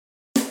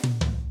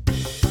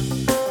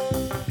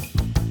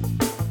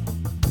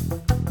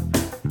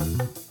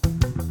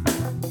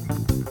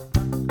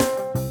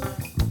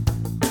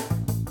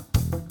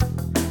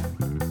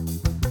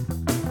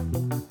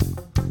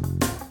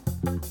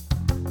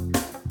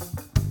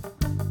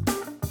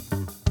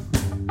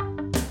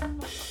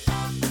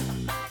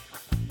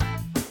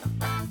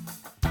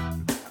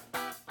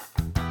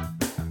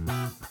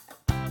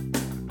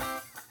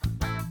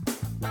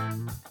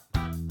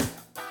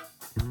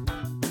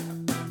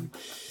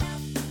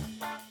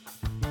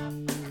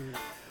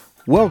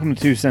Welcome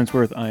to 2 Cents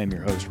Worth. I am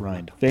your host,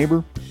 Ryan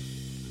DeFaber.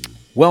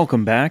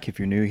 Welcome back. If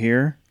you're new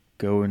here,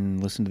 go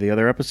and listen to the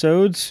other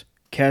episodes,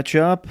 catch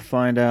up,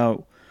 find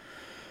out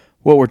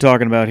what we're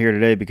talking about here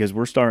today, because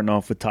we're starting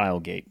off with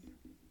Tilegate.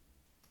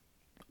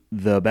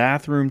 The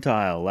bathroom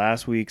tile.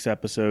 Last week's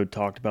episode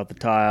talked about the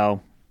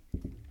tile,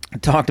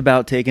 talked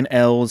about taking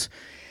L's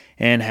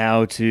and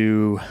how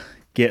to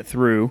get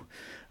through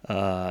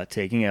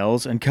taking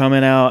L's and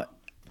coming out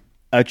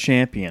a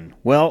champion.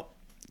 Well,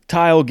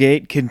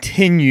 Tilegate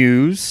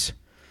continues.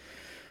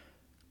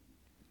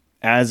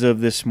 As of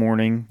this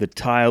morning, the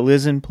tile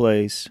is in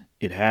place.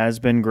 It has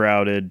been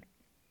grouted.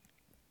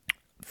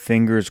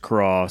 Fingers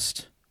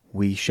crossed.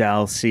 We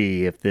shall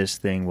see if this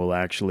thing will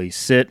actually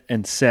sit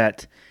and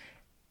set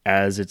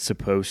as it's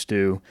supposed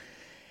to.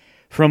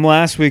 From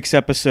last week's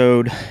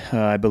episode,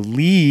 I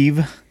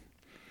believe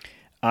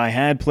I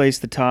had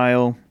placed the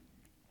tile.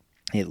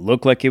 It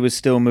looked like it was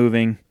still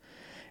moving.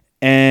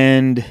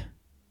 And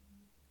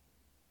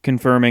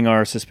confirming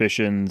our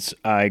suspicions,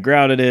 I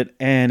grouted it,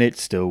 and it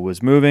still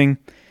was moving.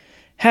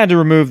 Had to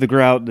remove the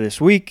grout this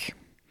week.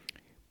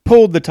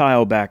 Pulled the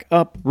tile back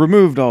up,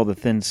 removed all the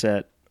thin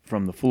set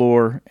from the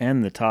floor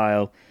and the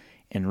tile,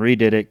 and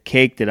redid it,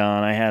 caked it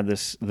on. I had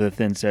the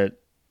thin set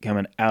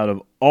coming out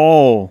of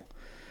all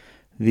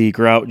the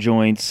grout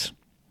joints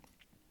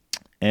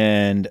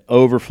and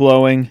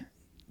overflowing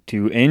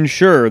to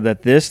ensure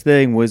that this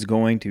thing was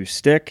going to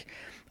stick.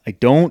 I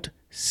don't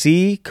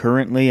see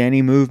currently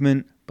any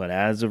movement, but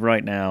as of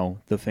right now,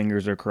 the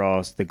fingers are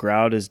crossed. The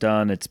grout is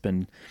done. It's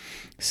been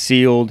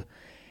sealed.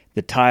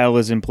 The tile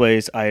is in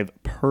place. I have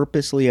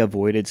purposely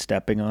avoided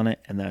stepping on it,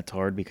 and that's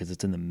hard because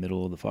it's in the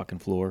middle of the fucking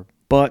floor.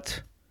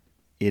 But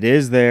it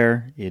is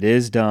there. It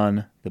is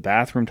done. The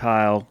bathroom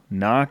tile,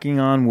 knocking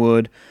on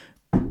wood.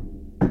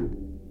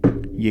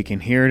 You can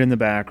hear it in the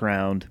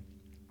background.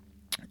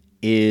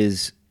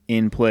 Is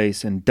in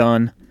place and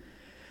done.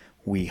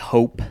 We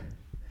hope.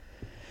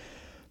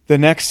 The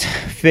next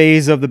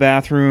phase of the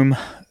bathroom,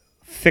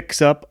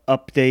 fix up,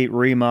 update,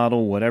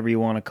 remodel, whatever you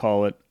want to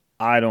call it.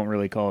 I don't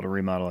really call it a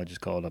remodel. I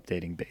just call it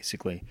updating,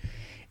 basically.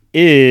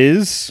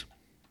 Is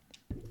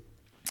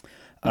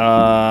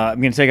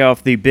I'm going to take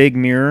off the big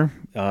mirror.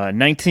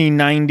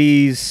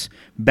 1990s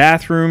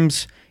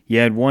bathrooms, you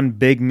had one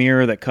big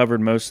mirror that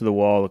covered most of the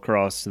wall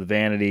across the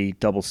vanity,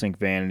 double sink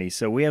vanity.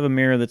 So we have a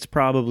mirror that's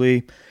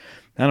probably,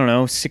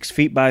 6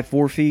 feet by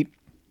 4 feet.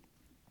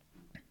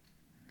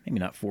 Maybe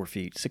not 4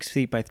 feet, 6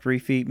 feet by 3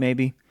 feet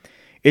maybe.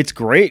 It's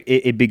great.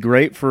 It'd be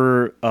great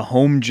for a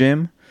home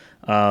gym.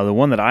 The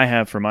one that I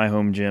have for my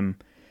home gym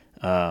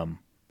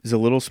is a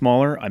little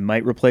smaller. I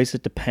might replace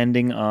it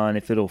depending on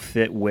if it'll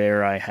fit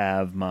where I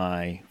have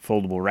my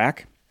foldable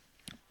rack.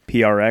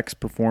 PRX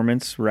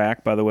Performance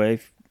Rack, by the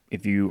way.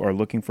 If you are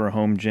looking for a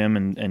home gym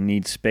and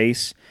need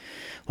space,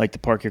 like to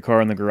park your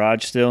car in the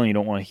garage still, and you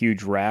don't want a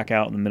huge rack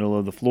out in the middle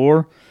of the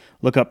floor,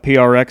 look up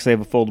PRX. They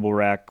have a foldable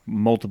rack,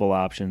 multiple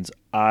options.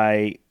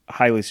 I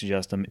highly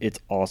suggest them.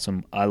 It's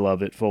awesome. I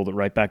love it. Fold it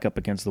right back up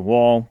against the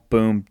wall.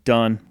 Boom,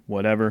 done,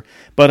 whatever.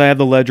 But I have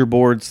the ledger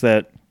boards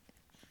that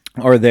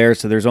are there,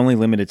 so there's only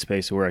limited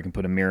space where I can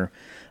put a mirror.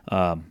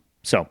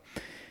 So,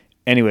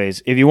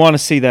 anyways, if you want to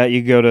see that,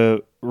 you go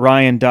to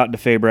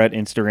Ryan.DeFaber at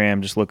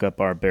Instagram. Just look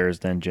up our Bears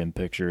Den gym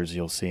pictures.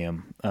 You'll see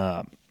them.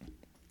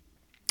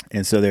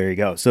 And so there you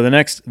go. So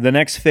the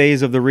next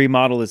phase of the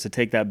remodel is to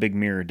take that big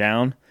mirror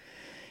down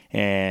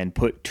and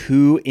put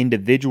 2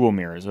 individual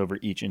mirrors over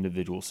each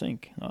individual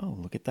sink. Oh,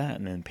 look at that.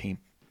 And then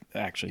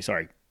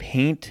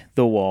paint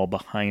the wall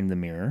behind the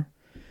mirror,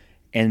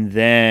 and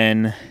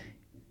then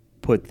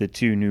put the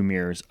 2 new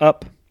mirrors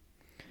up.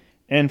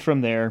 And from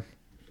there,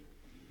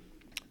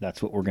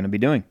 that's what we're going to be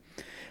doing.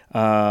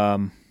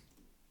 So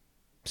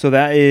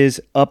that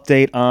is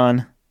update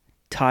on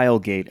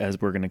Tilegate, as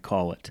we're going to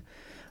call it,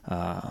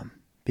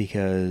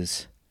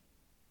 because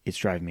it's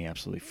driving me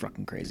absolutely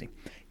fucking crazy.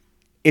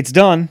 It's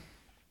done.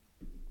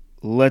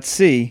 Let's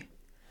see,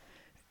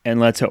 and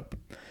let's hope.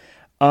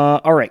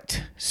 All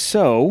right,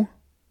 so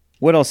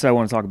what else do I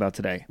want to talk about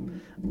today?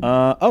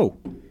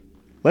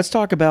 Let's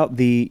talk about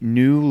the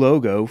new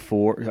logo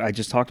I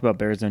just talked about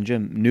Bears Den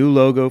Gym. New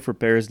logo for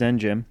Bears Den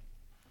Gym.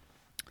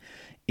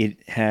 It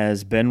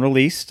has been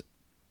released.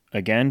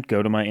 Again,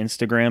 go to my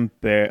Instagram,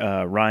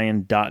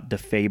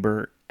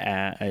 Ryan.DeFaber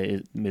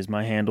is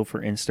my handle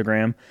for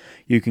Instagram.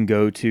 You can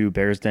go to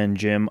Bears Den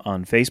Gym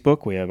on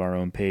Facebook. We have our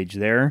own page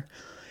there.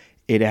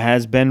 It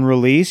has been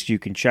released. You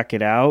can check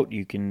it out.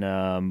 You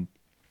can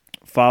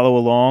follow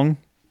along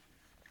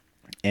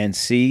and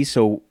see.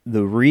 So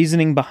the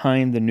reasoning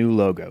behind the new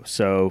logo.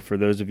 So for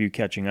those of you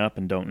catching up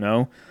and don't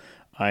know,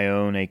 I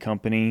own a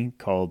company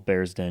called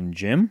Bears Den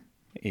Gym.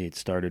 It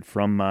started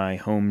from my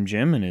home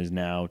gym and is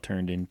now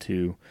turned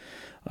into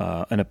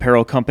an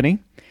apparel company.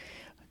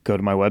 Go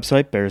to my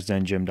website,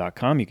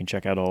 bearsdengym.com. You can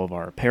check out all of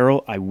our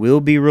apparel. I will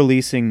be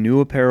releasing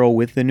new apparel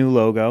with the new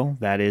logo.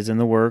 That is in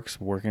the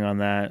works. Working on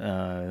that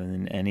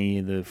in any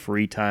of the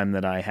free time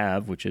that I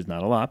have, which is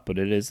not a lot, but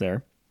it is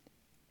there.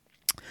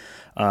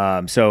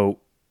 So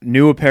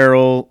new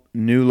apparel,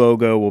 new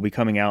logo will be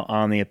coming out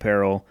on the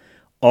apparel.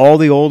 All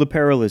the old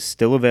apparel is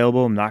still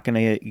available. I'm not going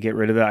to get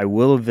rid of it. I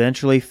will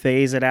eventually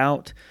phase it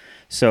out.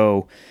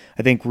 So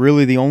I think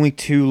really the only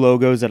two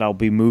logos that I'll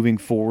be moving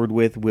forward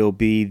with will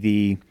be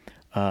the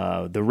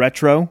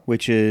retro,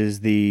 which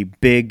is the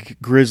big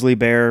grizzly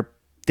bear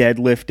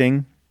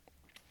deadlifting,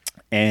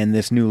 and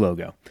this new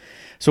logo.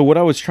 So what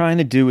I was trying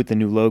to do with the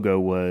new logo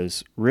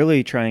was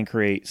really try and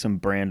create some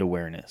brand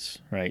awareness,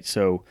 right?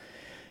 So,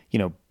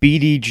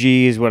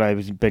 BDG is what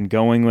I've been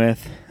going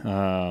with.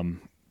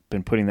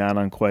 Been putting that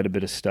on quite a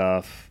bit of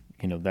stuff.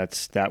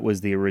 That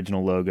was the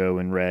original logo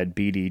in red,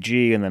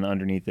 BDG, and then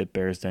underneath it,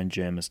 Bears Den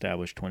Gym,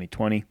 established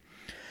 2020.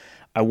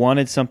 I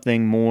wanted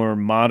something more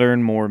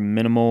modern, more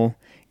minimal,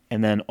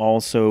 and then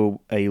also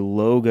a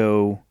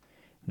logo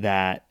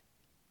that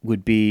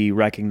would be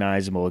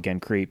recognizable, again,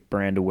 create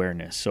brand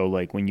awareness. So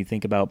like when you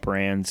think about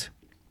brands,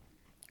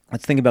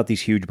 let's think about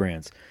these huge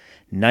brands.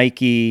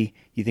 Nike,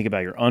 you think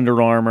about your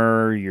Under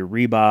Armour, your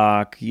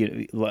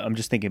Reebok, I'm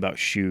just thinking about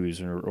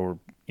shoes or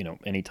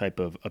any type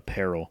of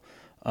apparel.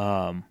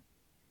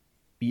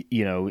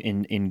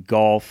 In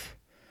golf,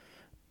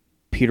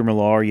 Peter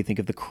Millar, you think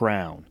of the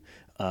Crown.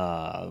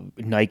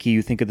 Nike,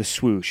 you think of the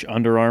swoosh.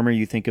 Under Armour,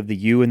 you think of the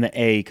U and the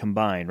A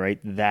combined, right?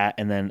 That,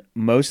 and then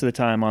most of the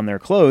time on their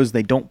clothes,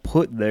 they don't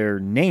put their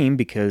name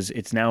because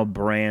it's now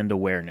brand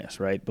awareness,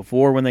 right?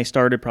 Before, when they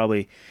started,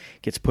 probably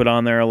gets put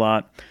on there a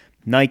lot.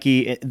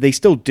 Nike, they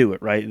still do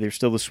it, right? There's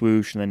still the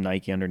swoosh and then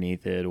Nike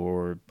underneath it,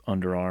 or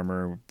Under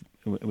Armour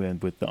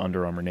with the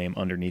Under Armour name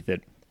underneath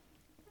it.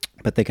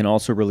 But they can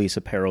also release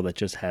apparel that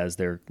just has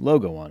their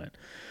logo on it.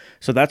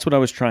 So that's what I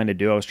was trying to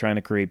do. I was trying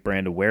to create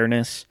brand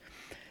awareness.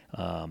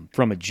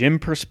 From a gym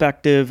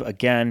perspective,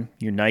 again,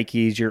 your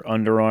Nikes, your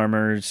Under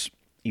Armours,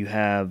 you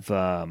have,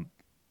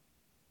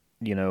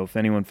 if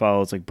anyone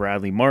follows like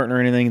Bradley Martin or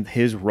anything,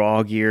 his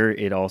Raw gear,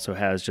 it also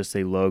has just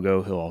a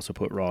logo. He'll also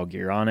put Raw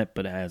gear on it,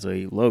 but it has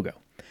a logo.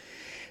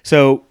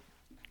 So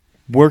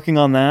working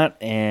on that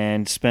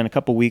and spent a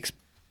couple weeks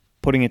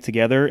putting it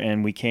together,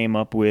 and we came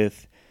up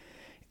with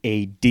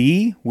a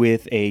D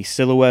with a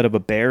silhouette of a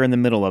bear in the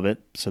middle of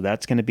it. So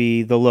that's going to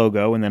be the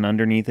logo, and then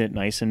underneath it,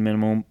 nice and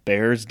minimal,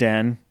 Bears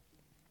Den.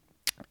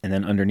 And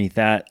then underneath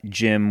that,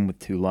 gym with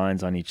two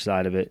lines on each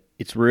side of it.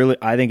 It's really,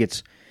 I think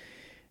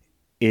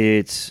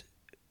it's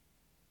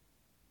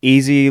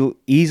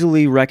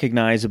easily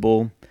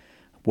recognizable.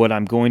 What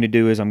I'm going to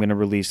do is I'm going to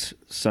release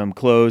some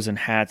clothes and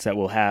hats that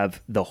will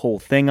have the whole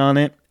thing on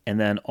it, and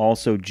then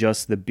also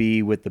just the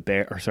D with the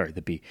bear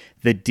silhouette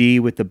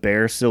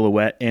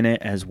in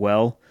it as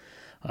well,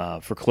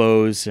 for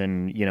clothes,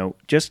 and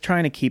just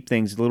trying to keep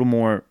things a little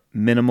more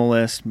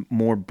minimalist,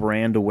 more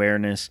brand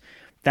awareness.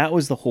 That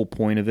was the whole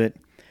point of it.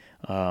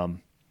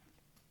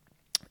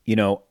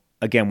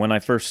 Again, when I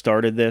first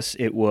started this,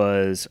 it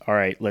was, all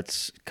right,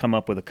 let's come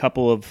up with a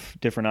couple of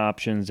different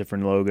options,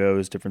 different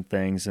logos, different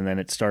things. And then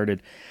I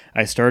started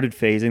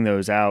phasing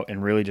those out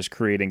and really just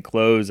creating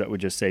clothes that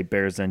would just say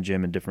Bears Den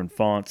Gym in different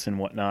fonts and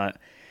whatnot.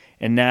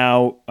 And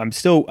now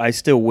I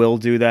still will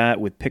do that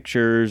with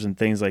pictures and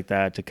things like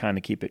that to kind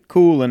of keep it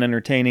cool and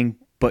entertaining,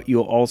 but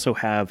you'll also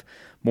have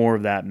more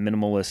of that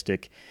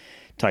minimalistic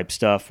type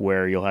stuff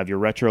where you'll have your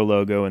retro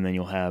logo, and then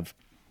you'll have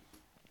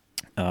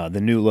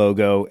the new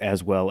logo,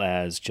 as well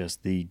as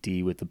just the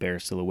D with the bear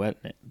silhouette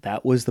in it.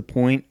 That was the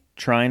point,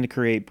 trying to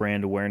create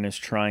brand awareness,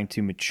 trying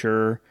to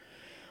mature,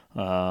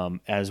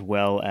 as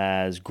well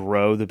as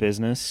grow the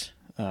business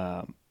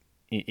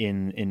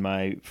in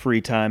my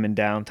free time and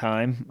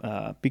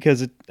downtime.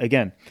 Because,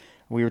 again,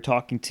 we were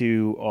talking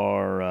to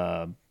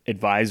our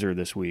advisor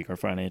this week, our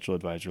financial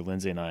advisor,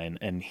 Lindsay and I,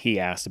 and he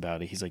asked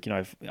about it. He's like,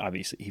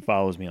 obviously he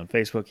follows me on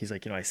Facebook. He's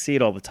like, I see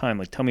it all the time.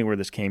 Like, tell me where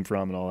this came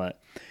from and all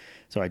that.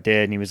 So I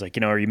did, and he was like,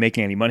 are you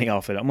making any money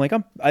off it? I'm like,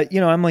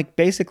 I'm like,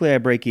 basically I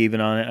break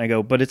even on it. I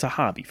go, but it's a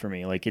hobby for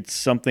me. Like, it's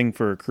something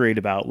for a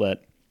creative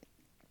outlet,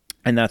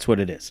 and that's what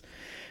it is.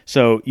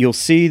 So you'll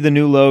see the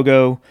new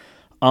logo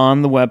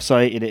on the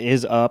website. It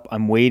is up.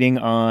 I'm waiting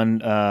on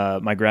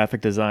my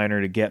graphic designer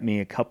to get me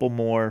a couple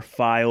more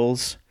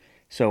files,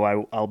 so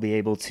I'll be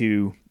able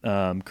to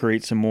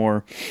create some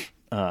more,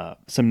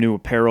 some new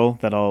apparel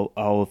that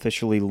I'll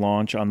officially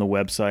launch on the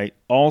website.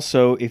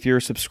 Also, if you're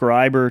a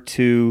subscriber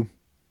to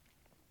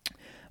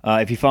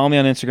if you follow me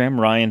on Instagram,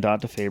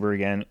 Ryan.DeFaber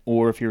again,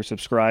 or if you're a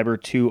subscriber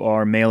to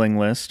our mailing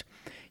list,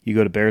 you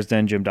go to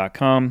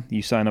bearsdengym.com,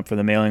 you sign up for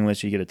the mailing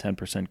list, you get a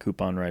 10%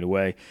 coupon right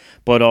away.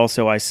 But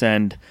also I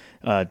send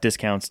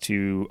discounts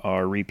to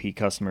our repeat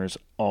customers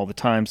all the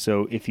time.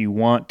 So if you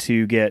want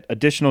to get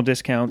additional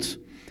discounts,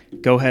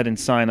 go ahead and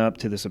sign up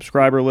to the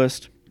subscriber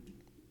list.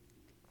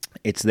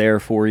 It's there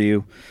for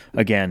you.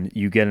 Again,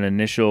 you get an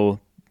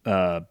initial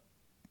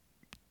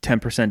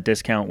 10%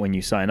 discount when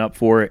you sign up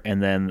for it,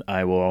 and then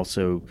I will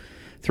also,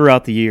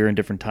 throughout the year and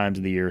different times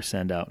of the year,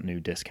 send out new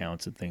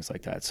discounts and things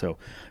like that. So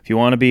if you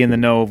want to be in the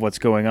know of what's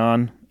going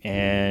on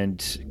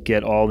and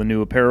get all the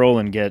new apparel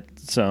and get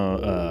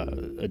some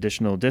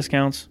additional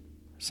discounts,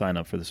 sign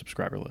up for the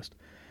subscriber list.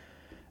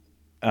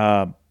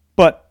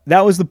 But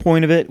that was the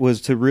point of it, was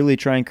to really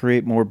try and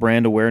create more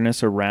brand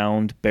awareness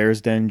around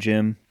Bears Den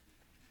Gym.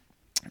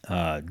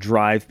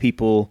 drive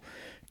people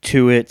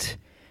to it.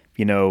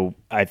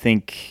 I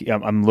think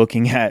I'm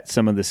looking at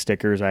some of the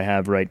stickers I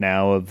have right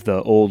now of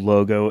the old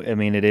logo. I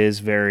mean, it is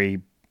very,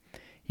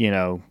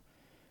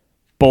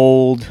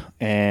 bold,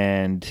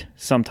 and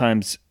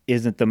sometimes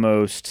isn't the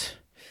most.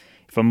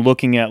 If I'm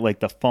looking at like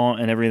the font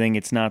and everything,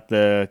 it's not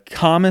the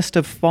calmest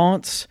of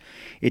fonts.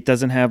 It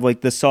doesn't have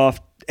like the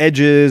soft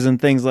edges and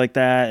things like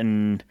that,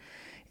 and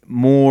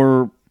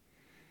more.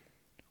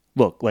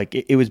 Look, like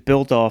it was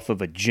built off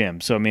of a gym,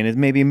 so I mean, it's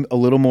maybe a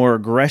little more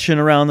aggression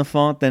around the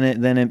font than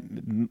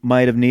it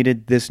might have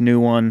needed. This new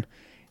one,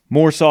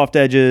 more soft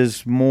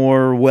edges,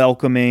 more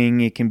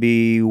welcoming. It can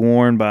be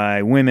worn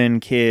by women,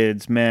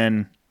 kids,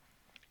 men,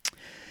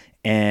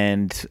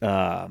 and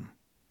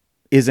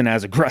isn't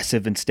as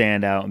aggressive and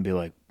stand out and be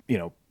like,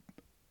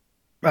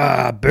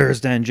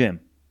 Bears Den Gym.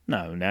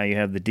 No, now you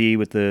have the D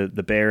with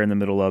the bear in the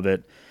middle of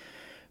it.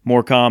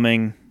 More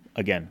calming.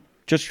 Again,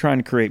 just trying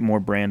to create more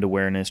brand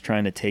awareness,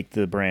 trying to take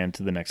the brand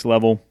to the next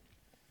level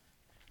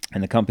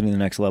and the company to the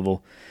next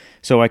level,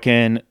 so I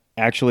can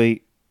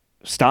actually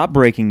stop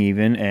breaking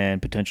even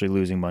and potentially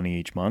losing money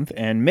each month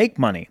and make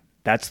money.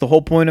 That's the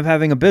whole point of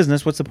having a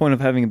business. What's the point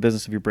of having a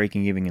business if you're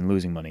breaking even and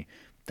losing money?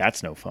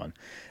 That's no fun,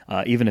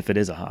 even if it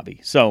is a hobby.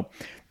 So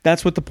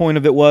that's what the point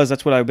of it was.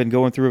 That's what I've been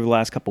going through over the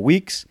last couple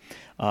weeks.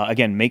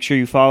 Again, make sure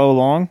you follow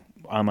along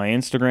on my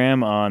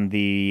Instagram, on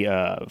the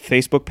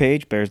Facebook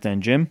page, Bears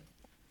Den Gym.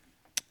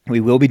 We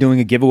will be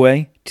doing a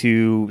giveaway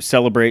to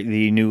celebrate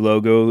the new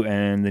logo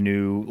and the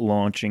new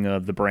launching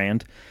of the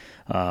brand.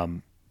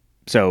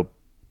 So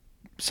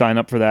sign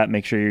up for that.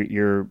 Make sure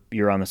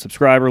you're on the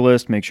subscriber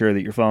list. Make sure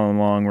that you're following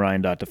along.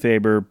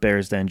 Ryan.DeFaber,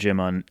 Bears Den Gym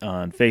on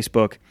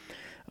Facebook.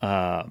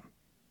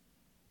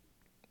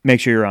 Make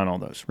sure you're on all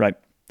those, right?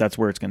 That's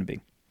where it's going to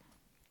be.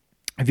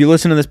 If you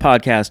listen to this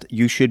podcast,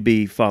 you should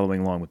be following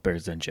along with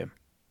Bears Den Gym.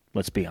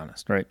 Let's be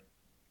honest, right?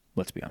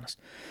 Let's be honest.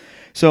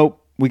 So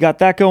we got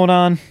that going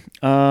on.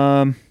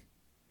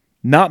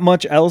 Not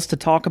much else to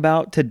talk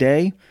about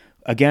today.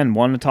 Again,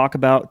 want to talk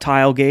about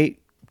Tilegate,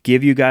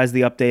 give you guys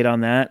the update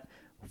on that.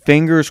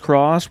 Fingers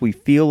crossed. We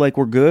feel like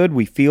we're good.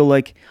 We feel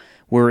like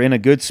we're in a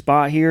good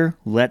spot here.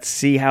 Let's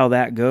see how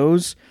that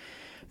goes.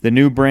 The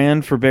new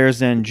brand for Bears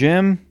Den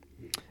Gym.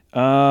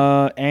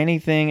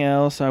 Anything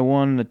else I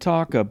wanted to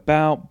talk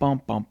about?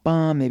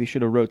 Maybe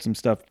should have wrote some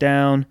stuff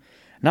down.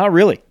 Not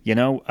really.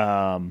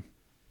 We're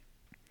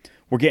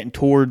getting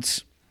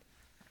towards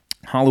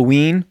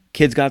Halloween.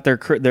 Kids got their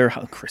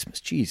Christmas.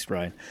 Jeez,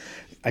 Ryan.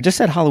 I just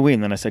said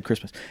Halloween, then I said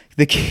Christmas.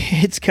 The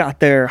kids got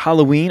their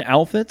Halloween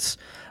outfits.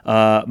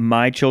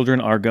 My children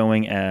are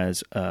going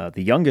as, the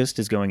youngest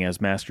is going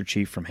as Master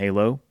Chief from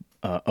Halo.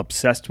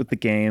 Obsessed with the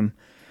game.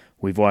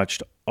 We've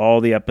watched all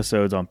the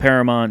episodes on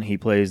Paramount. He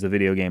plays the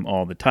video game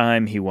all the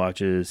time. He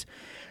watches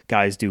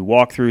guys do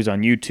walkthroughs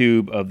on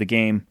YouTube of the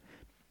game.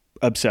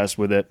 Obsessed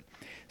with it.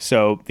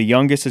 So the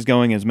youngest is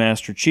going as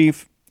Master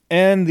Chief.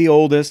 And the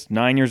oldest,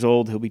 9 years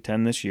old, he'll be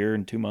 10 this year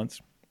in 2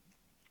 months,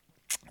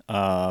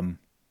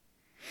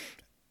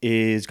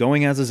 is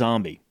going as a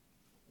zombie.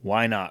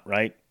 Why not,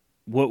 right?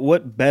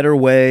 What better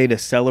way to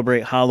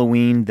celebrate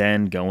Halloween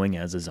than going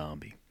as a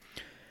zombie?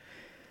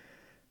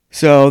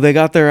 So they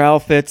got their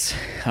outfits.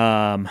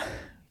 Lindsay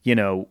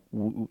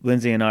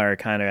and I are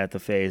kind of at the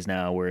phase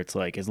now where it's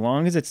like, as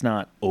long as it's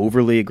not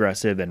overly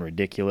aggressive and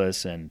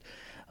ridiculous and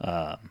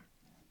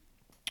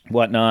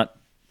whatnot,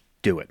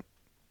 do it.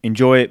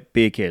 Enjoy it.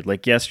 Be a kid.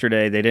 Like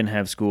yesterday, they didn't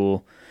have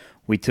school.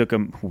 I took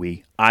them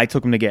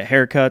to get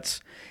haircuts,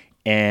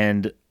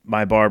 and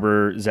my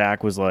barber,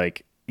 Zach, was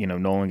like,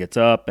 Nolan gets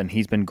up, and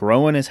he's been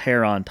growing his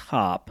hair on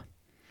top,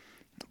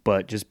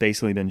 but just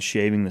basically been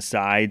shaving the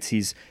sides.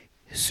 He's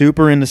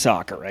super into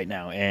soccer right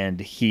now, and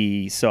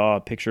he saw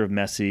a picture of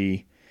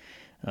Messi,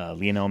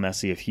 Lionel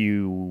Messi, a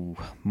few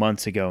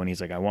months ago, and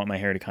he's like, I want my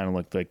hair to kind of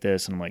look like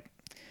this. And I'm like,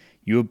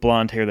 you have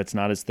blonde hair that's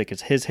not as thick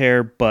as his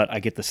hair, but I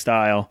get the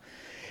style.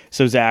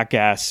 So Zach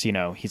asks,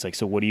 he's like,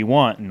 so what do you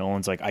want? And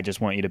Nolan's like, I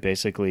just want you to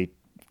basically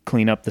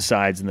clean up the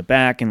sides and the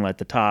back and let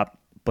the top,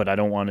 but I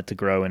don't want it to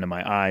grow into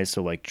my eyes,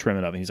 so like trim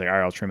it up. And he's like, all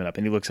right, I'll trim it up.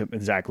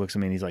 And Zach looks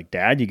at me and he's like,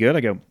 Dad, you good? I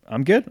go,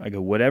 I'm good. I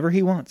go, whatever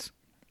he wants.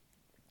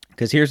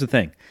 Because here's the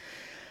thing.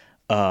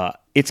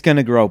 It's going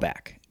to grow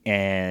back,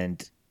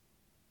 and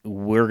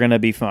we're going to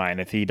be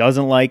fine. If he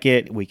doesn't like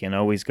it, I can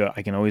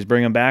always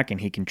bring him back and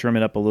he can trim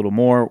it up a little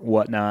more,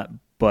 whatnot.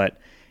 But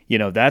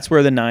that's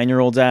where the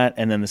 9-year-old's at.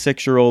 And then the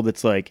 6-year-old,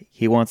 it's like,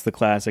 he wants the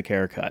classic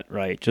haircut,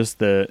 right?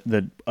 Just a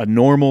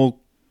normal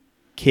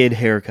kid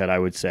haircut, I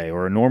would say,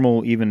 or a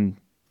normal, even,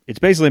 it's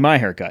basically my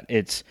haircut.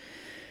 It's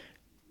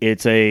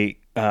a,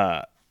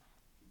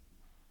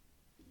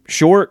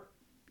 short,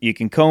 you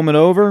can comb it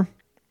over.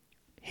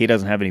 He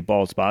doesn't have any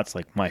bald spots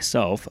like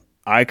myself.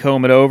 I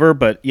comb it over,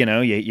 but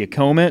you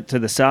comb it to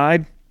the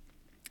side.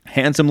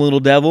 Handsome little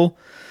devil.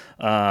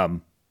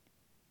 And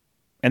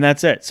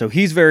that's it. So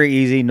he's very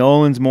easy.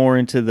 Nolan's more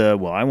into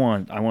I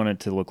want it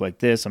to look like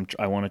this.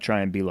 I want to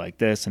try and be like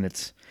this, and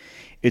it's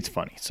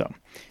funny. So,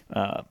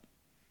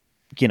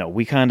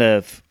 we kind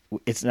of,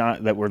 it's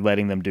not that we're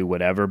letting them do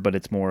whatever, but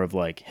it's more of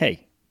like,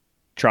 hey,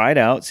 try it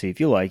out, see if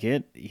you like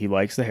it. He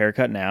likes the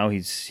haircut now.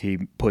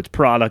 He puts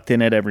product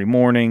in it every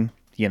morning.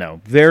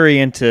 Very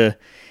into,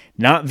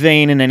 not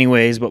vain in any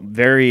ways, but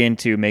very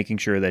into making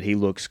sure that he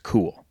looks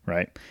cool,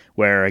 right?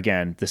 Where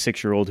again, the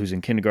 6-year-old who's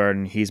in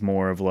kindergarten, he's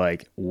more of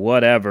like,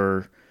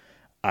 whatever.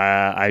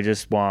 I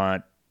just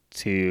want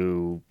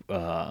to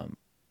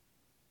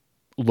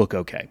look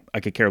okay. I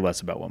could care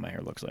less about what my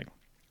hair looks like.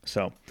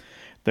 So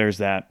there's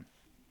that.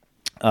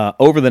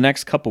 Over the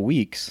next couple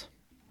weeks,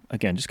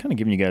 again, just kind of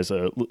giving you guys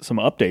some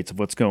updates of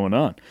what's going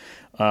on.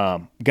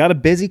 Got a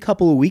busy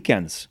couple of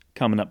weekends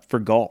coming up for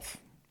golf.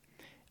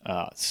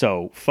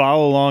 So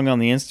follow along on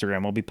the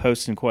Instagram. I'll be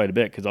posting quite a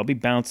bit because I'll be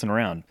bouncing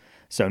around.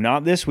 So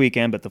not this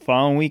weekend, but the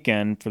following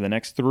weekend for the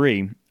next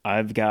 3,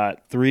 I've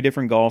got 3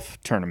 different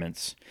golf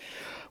tournaments.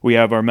 We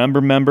have our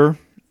member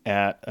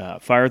at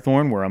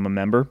Firethorn, where I'm a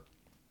member.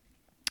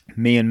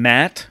 Me and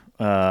Matt,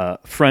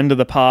 friend of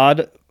the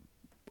pod,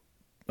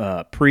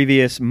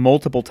 previous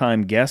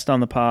multiple-time guest on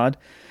the pod.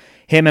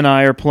 Him and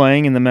I are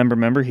playing in the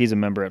member. He's a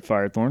member at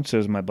Firethorn. So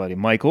is my buddy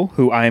Michael,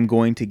 who I am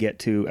going to get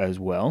to as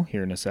well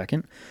here in a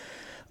second.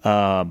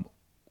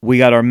 We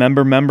got our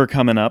member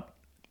coming up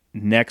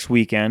next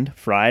weekend,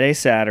 Friday,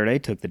 Saturday.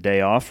 Took the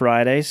day off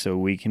Friday so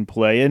we can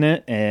play in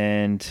it.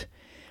 And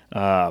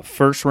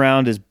first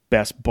round is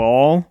best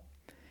ball.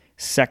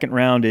 Second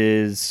round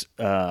is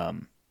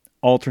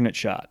alternate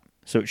shot.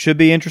 So it should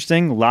be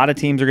interesting. A lot of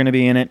teams are going to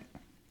be in it.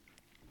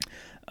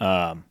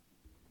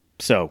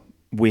 So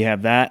we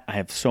have that. I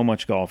have so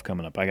much golf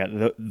coming up. I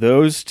got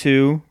those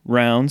 2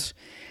 rounds.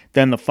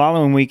 Then the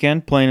following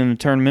weekend, playing in a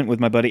tournament with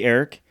my buddy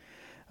Eric.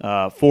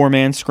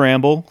 4-man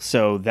scramble,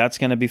 so that's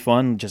going to be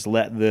fun. Just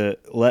let the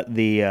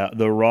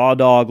raw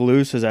dog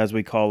loose, as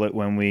we call it,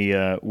 when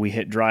we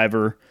hit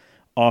driver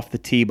off the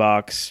tee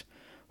box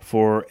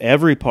for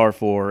every par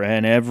 4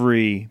 and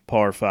every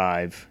par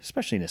 5,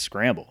 especially in a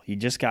scramble. You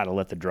just got to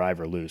let the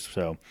driver loose.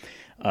 So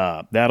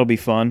that'll be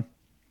fun.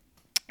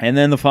 And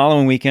then the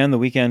following weekend, the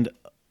weekend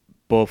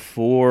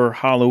before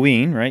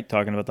Halloween, right?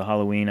 Talking about the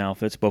Halloween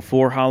outfits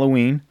before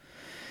Halloween,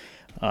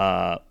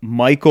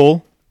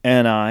 Michael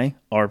and I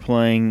are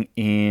playing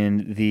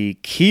in the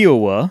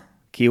Kiowa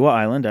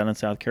Island down in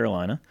South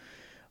Carolina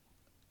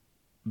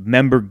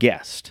member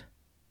guest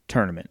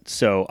tournament.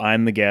 So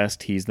I'm the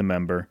guest, he's the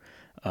member.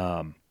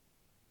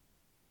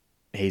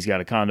 He's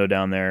got a condo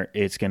down there.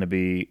 It's going to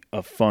be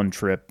a fun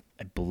trip.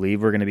 I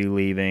believe we're going to be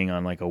leaving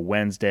on like a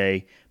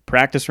Wednesday.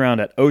 Practice round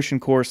at Ocean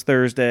Course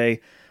Thursday.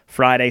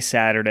 Friday,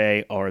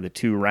 Saturday are the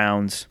 2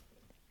 rounds.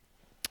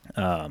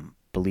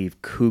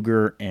 Believe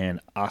Cougar and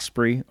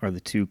Osprey are the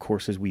 2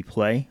 courses we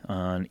play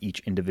on each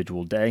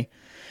individual day.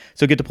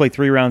 So get to play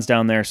 3 rounds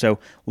down there. So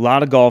a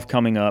lot of golf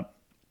coming up.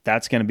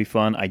 That's going to be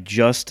fun. I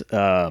just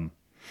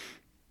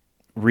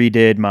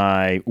redid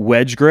my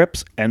wedge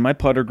grips and my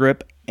putter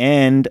grip,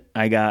 and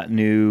I got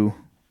new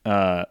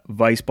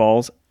Vice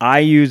balls. I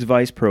use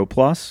Vice Pro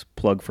Plus,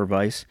 plug for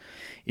Vice.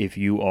 If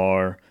you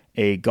are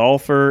a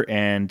golfer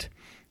and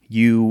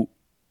you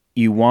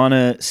want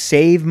to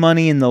save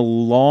money in the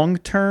long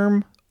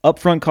term,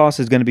 upfront cost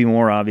is going to be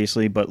more,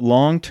 obviously, but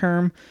long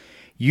term,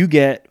 you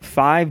get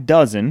 5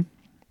 dozen.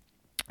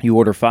 You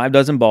order 5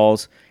 dozen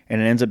balls,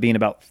 and it ends up being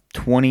about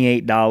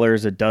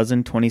 $28 a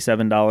dozen,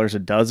 $27 a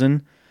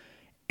dozen,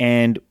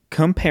 and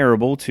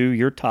comparable to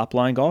your top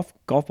line golf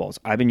balls.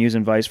 I've been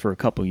using Vice for a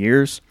couple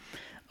years.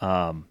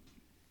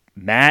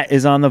 Matt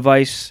is on the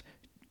Vice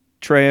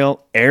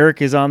trail.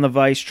 Eric is on the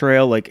Vice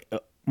trail. Like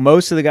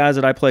most of the guys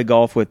that I play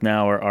golf with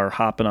now are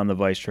hopping on the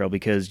Vice trail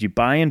because you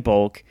buy in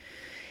bulk.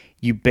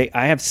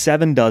 I have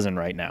 7 dozen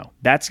right now.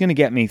 That's going to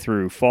get me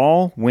through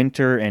fall,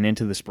 winter, and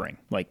into the spring.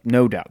 Like,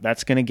 no doubt.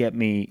 That's going to get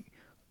me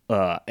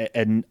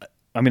I'm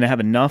going to have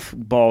enough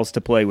balls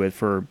to play with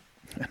for...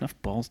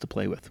 Enough balls to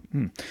play with.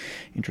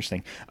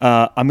 Interesting.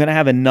 I'm going to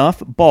have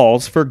enough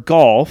balls for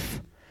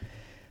golf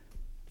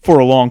for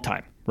a long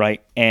time,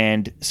 right?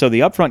 And so the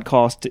upfront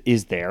cost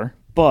is there,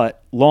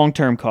 but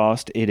long-term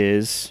cost, it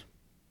is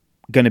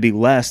going to be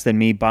less than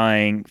me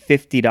buying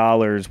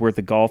 $50 worth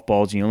of golf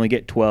balls. You only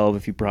get 12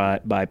 if you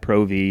buy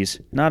Pro Vs.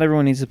 Not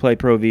everyone needs to play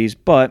Pro Vs,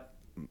 but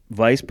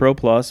Vice Pro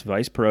Plus,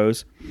 Vice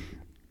Pros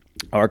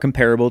are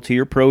comparable to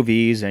your Pro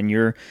Vs and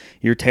your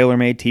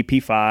TaylorMade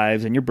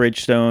TP5s and your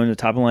Bridgestone, the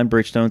top-of-the-line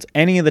Bridgestones.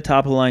 Any of the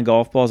top-of-the-line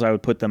golf balls, I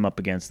would put them up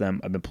against them.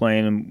 I've been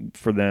playing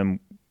them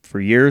for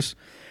years.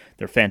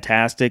 They're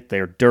fantastic.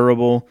 They're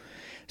durable.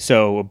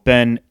 So I've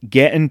been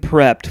getting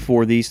prepped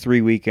for these 3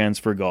 weekends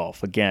for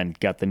golf. Again,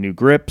 got the new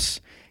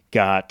grips,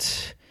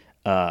 got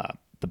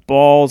the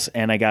balls,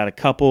 and I got a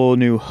couple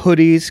new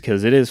hoodies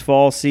because it is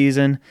fall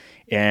season.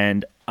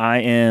 And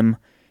I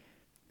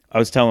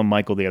was telling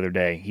Michael the other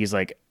day, he's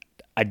like,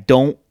 I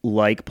don't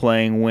like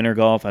playing winter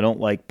golf. I don't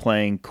like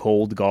playing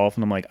cold golf.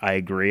 And I'm like, I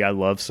agree. I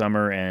love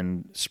summer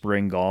and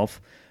spring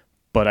golf.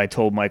 But I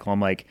told Michael,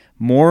 I'm like,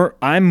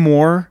 I'm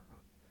more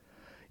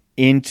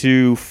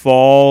into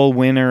fall,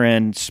 winter,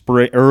 and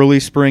early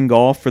spring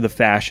golf for the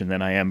fashion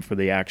than I am for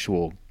the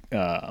actual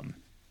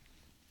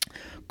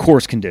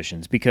course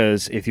conditions.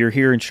 Because if you're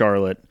here in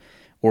Charlotte,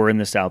 or in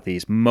the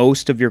Southeast,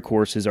 most of your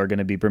courses are going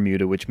to be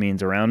Bermuda, which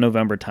means around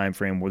November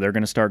timeframe where they're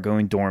going to start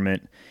going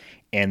dormant.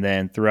 And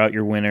then throughout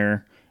your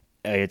winter,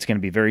 it's going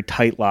to be very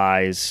tight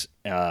lies,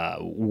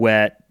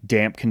 wet,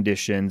 damp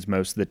conditions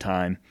most of the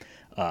time,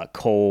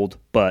 cold.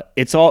 But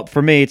it's all,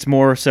 for me, it's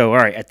more so, all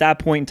right, at that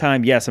point in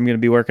time, yes, I'm going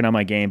to be working on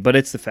my game, but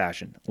it's the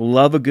fashion.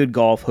 Love a good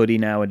golf hoodie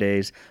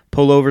nowadays.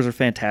 Pullovers are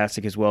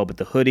fantastic as well, but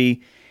the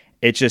hoodie,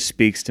 it just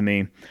speaks to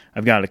me.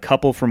 I've got a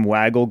couple from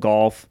Waggle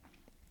Golf.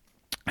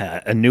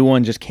 A new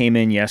one just came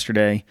in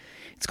yesterday.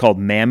 It's called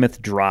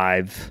Mammoth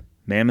Drives,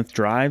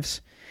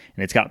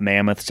 and it's got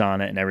mammoths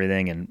on it and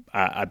everything. And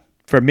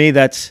for me,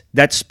 that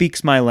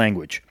speaks my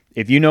language.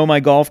 If you know my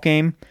golf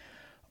game,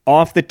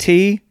 off the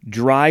tee,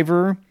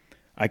 driver,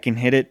 I can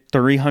hit it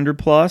 300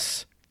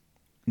 plus.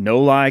 No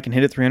lie, I can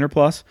hit it 300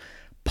 plus.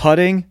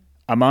 Putting,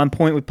 I'm on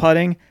point with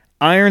putting.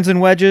 Irons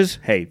and wedges,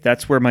 hey,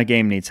 that's where my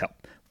game needs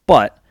help.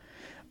 But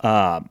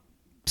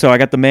so I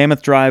got the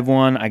Mammoth Drive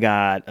one. I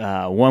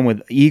got one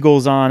with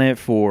eagles on it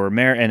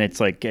and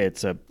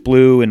it's a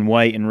blue and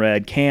white and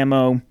red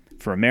camo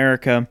for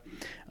America.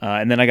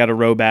 And then I got a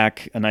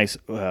Rowback, a nice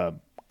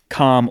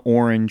calm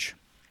orange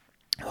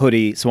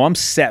hoodie. So I'm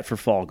set for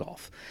fall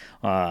golf.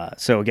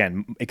 So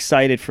again,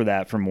 excited for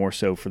that, more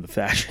so for the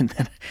fashion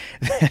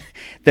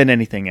than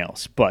anything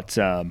else. But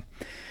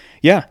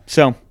yeah,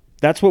 so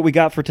that's what we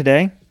got for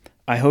today.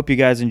 I hope you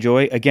guys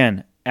enjoy.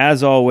 Again,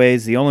 as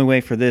always, the only way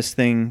for this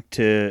thing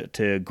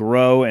to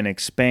grow and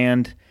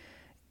expand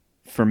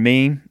for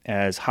me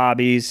as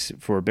hobbies,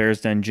 for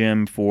Bears Den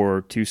Gym,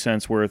 for 2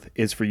 cents worth,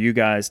 is for you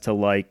guys to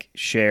like,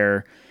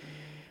 share,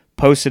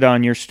 post it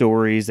on your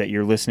stories that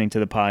you're listening to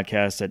the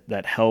podcast.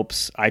 That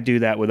helps. I do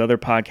that with other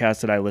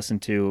podcasts that I listen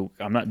to.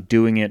 I'm not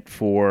doing it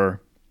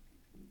for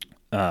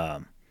their,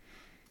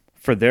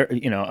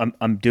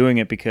 I'm doing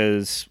it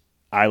because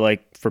I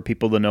like for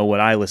people to know what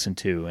I listen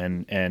to,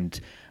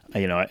 and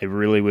I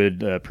really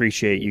would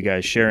appreciate you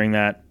guys sharing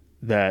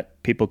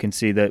that people can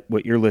see that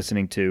what you're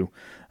listening to,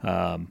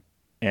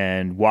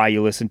 and why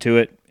you listen to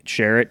it.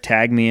 Share it,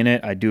 tag me in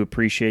it. I do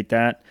appreciate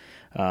that.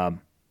 And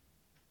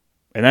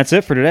that's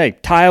it for today.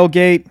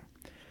 Tilegate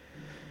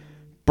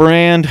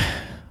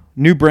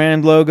new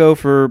brand logo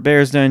for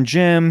Bears Den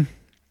Gym,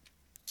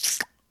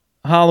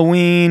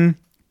 Halloween,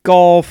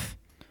 golf.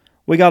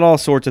 We got all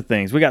sorts of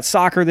things. We got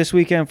soccer this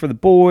weekend for the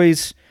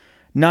boys.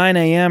 9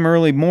 a.m.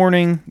 early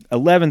morning,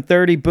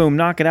 11:30, boom,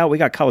 knock it out. We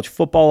got college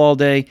football all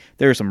day.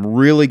 There are some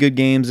really good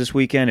games this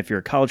weekend. If you're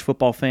a college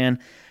football fan,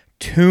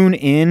 tune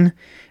in.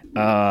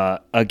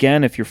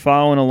 Again, if you're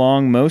following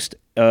along,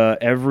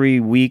 every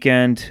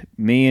weekend,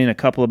 me and a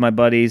couple of my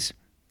buddies,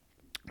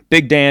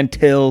 Big Dan,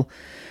 Till,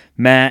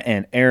 Matt,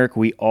 and Eric,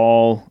 we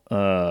all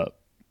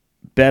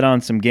bet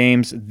on some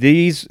games.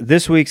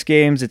 This week's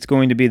games, it's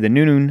going to be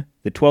the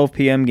 12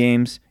 p.m.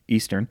 games,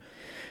 Eastern.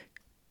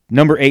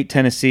 Number 8,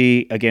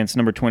 Tennessee against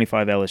number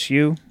 25,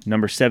 LSU.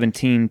 Number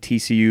 17,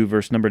 TCU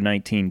versus number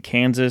 19,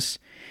 Kansas.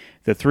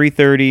 The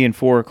 3:30 and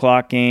 4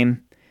 o'clock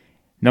game.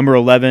 Number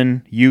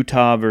 11,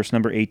 Utah versus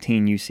number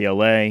 18,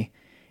 UCLA.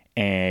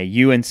 And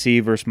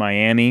UNC versus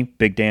Miami.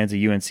 Big Dan's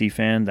a UNC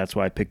fan. That's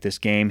why I picked this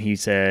game. He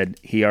said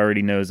he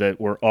already knows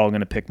that we're all going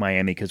to pick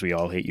Miami because we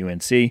all hate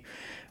UNC,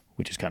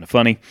 which is kind of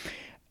funny.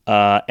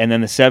 And then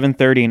the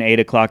 7:30 and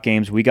 8 o'clock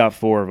games, we got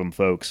 4 of them,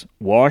 folks.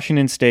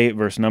 Washington State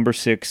versus number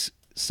 6,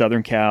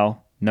 Southern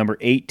Cal. Number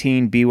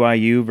 18,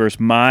 BYU versus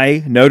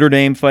my Notre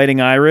Dame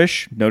Fighting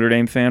Irish. Notre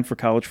Dame fan for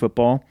college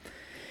football.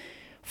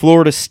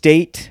 Florida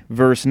State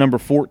versus number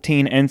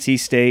 14, NC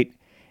State.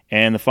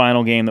 And the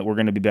final game that we're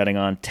going to be betting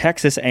on,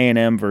 Texas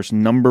A&M versus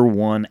number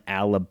 1,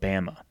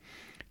 Alabama.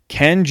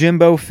 Can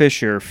Jimbo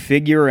Fisher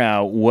figure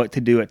out what to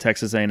do at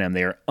Texas A&M?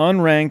 They are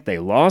unranked. They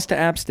lost to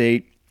App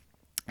State.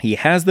 He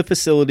has the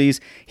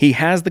facilities. He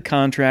has the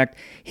contract.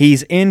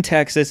 He's in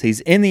Texas.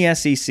 He's in the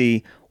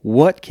SEC.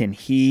 What can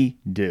he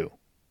do?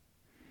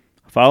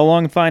 Follow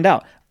along and find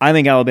out. I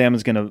think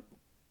Alabama's going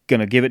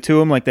to give it to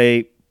him like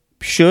they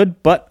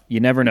should, but you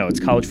never know. It's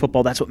college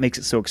football. That's what makes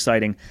it so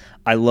exciting.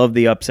 I love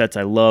the upsets.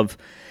 I love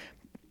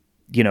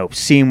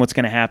seeing what's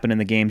going to happen in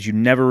the games. You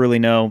never really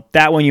know.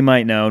 That one you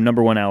might know.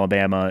 Number 1,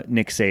 Alabama,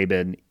 Nick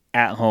Saban,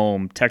 at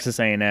home, Texas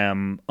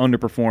A&M,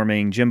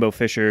 underperforming. Jimbo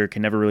Fisher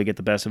can never really get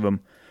the best of them.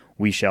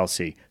 We shall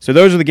see. So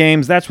those are the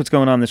games. That's what's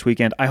going on this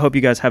weekend. I hope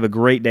you guys have a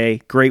great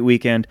day, great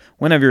weekend.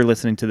 Whenever you're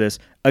listening to this,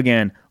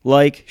 again,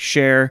 like,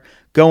 share,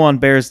 go on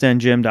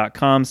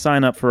bearsdengym.com,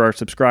 sign up for our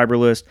subscriber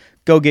list,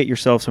 go get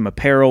yourself some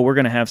apparel. We're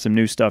going to have some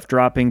new stuff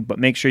dropping, but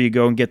make sure you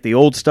go and get the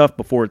old stuff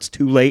before it's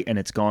too late and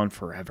it's gone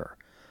forever.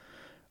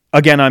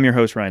 Again, I'm your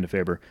host, Ryan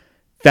DeFaber.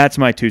 That's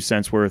my 2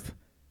 cents worth.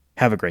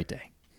 Have a great day.